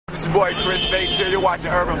It's your boy Chris H here. You're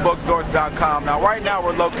watching UrbanBookStores.com. Now, right now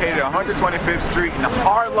we're located at 125th Street in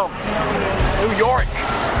Harlem, New York.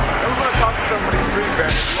 And we're going to talk to some of these street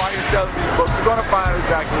vendors who are here selling these books. We're going to find out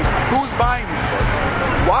exactly who's buying these books,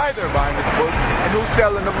 why they're buying these books, and who's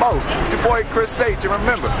selling the most. It's your boy Chris H. And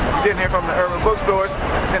remember, if you didn't hear from the Urban Bookstores,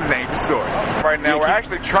 then it ain't the source. Right now, we're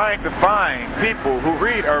actually trying to find people who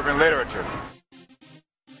read urban literature.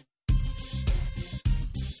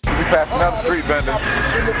 Past another street vendor.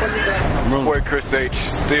 My boy Chris H.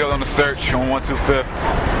 Still on the search on 125th.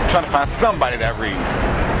 Trying to find somebody that reads.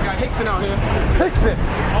 We got Hickson out here. Hickson!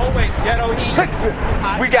 Always Ghettoheat. Hickson!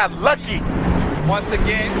 We got lucky! Once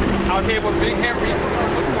again, out here with Big Henry.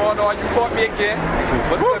 What's going on? You caught me again.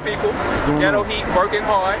 What's good, people? Ghettoheat, working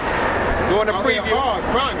hard. Doing a preview.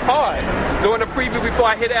 Hard. Doing a preview before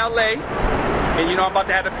I hit LA. And you know, I'm about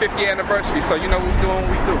to have the 50th anniversary, so you know we're doing what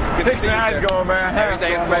we do. Good to see you. How's it going, man?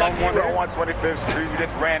 Everything's going. good. We're on 125th Street. We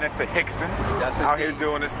just ran into Hickson. That's out here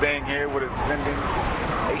doing this thing here with his vending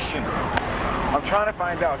station. I'm trying to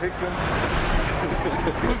find out, Hickson.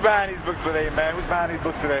 Who's buying these books today, man? Who's buying these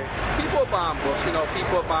books today? People are buying books. You know,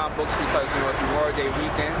 people are buying books because, you know, it's Memorial Day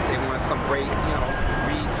weekend. They want some great, you know,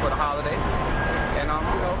 reads for the holiday. And,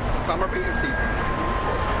 you know, summer reading season.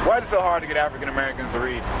 Why is it so hard to get African Americans to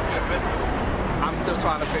read? I'm still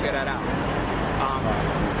trying to figure that out.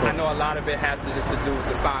 I know a lot of it has to just to do with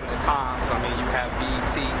the sign of the times. I mean, you have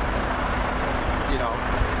BET, you know,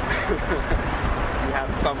 you have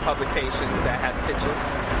some publications that has pictures.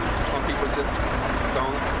 Some people just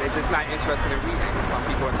don't, they're just not interested in reading. Some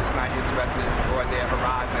people are just not interested in broadening their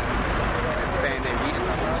horizons and expand their reading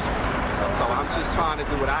knowledge. So I'm just trying to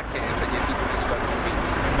do what I can to get people interested in reading.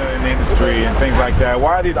 In the industry and things like that.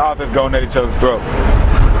 Why are these authors going at each other's throat?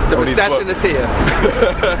 The recession is here.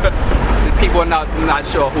 People are not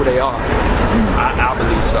sure who they are. I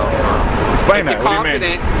believe so. Explain that. If you're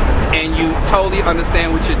confident and you totally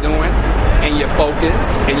understand what you're doing and you're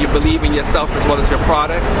focused and you believe in yourself as well as your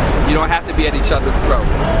product, you don't have to be at each other's throat.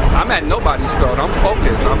 I'm at nobody's throat. I'm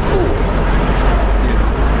focused. I'm cool. You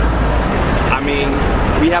know? I mean,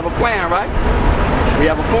 we have a plan, right? We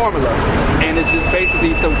have a formula. And it's just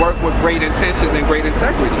basically to work with great intentions and great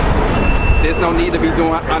integrity. There's no need to be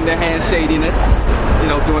doing underhand shadiness, you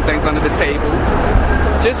know, doing things under the table.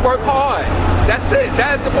 Just work hard. That's it.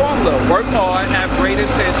 That's the formula. Work hard, have great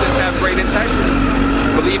intentions, have great integrity.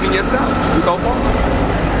 Believe in yourself. You go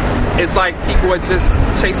forward. It's like people are just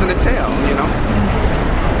chasing the tail, you know?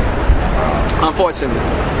 Unfortunately.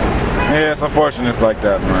 Yeah, it's unfortunate it's like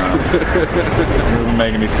that, man. It doesn't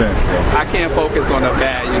make any sense. So. I can't focus on the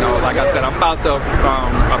bad, you know. Like I said, I'm about to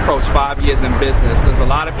approach 5 years in business. There's a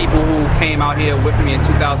lot of people who came out here with me in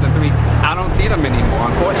 2003. I don't see them anymore,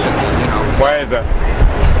 unfortunately, you know. So why is that?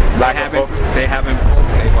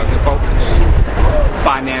 They wasn't focused.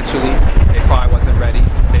 Financially, they probably wasn't ready.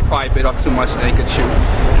 They probably bit off too much than they could chew.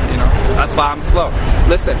 You know, that's why I'm slow.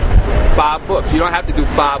 Listen, 5 books. You don't have to do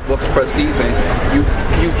 5 books per season.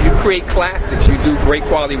 You create classics. You do great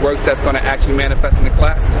quality works that's going to actually manifest in the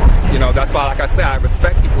classics. You know, that's why, like I said, I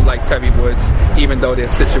respect people like Terry Woods, even though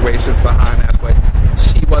there's situations behind that. But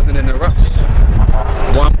she wasn't in a rush.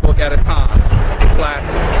 1 book at a time.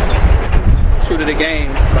 Classics. True to the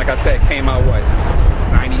game, like I said, came out what?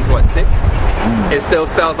 90s, 6? It still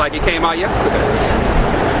sells like it came out yesterday.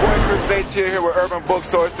 Boy Chris H here with Urban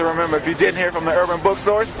Bookstores. To remember, if you didn't hear from the Urban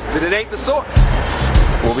Bookstores, then it ain't the source.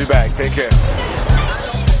 We'll be back. Take care.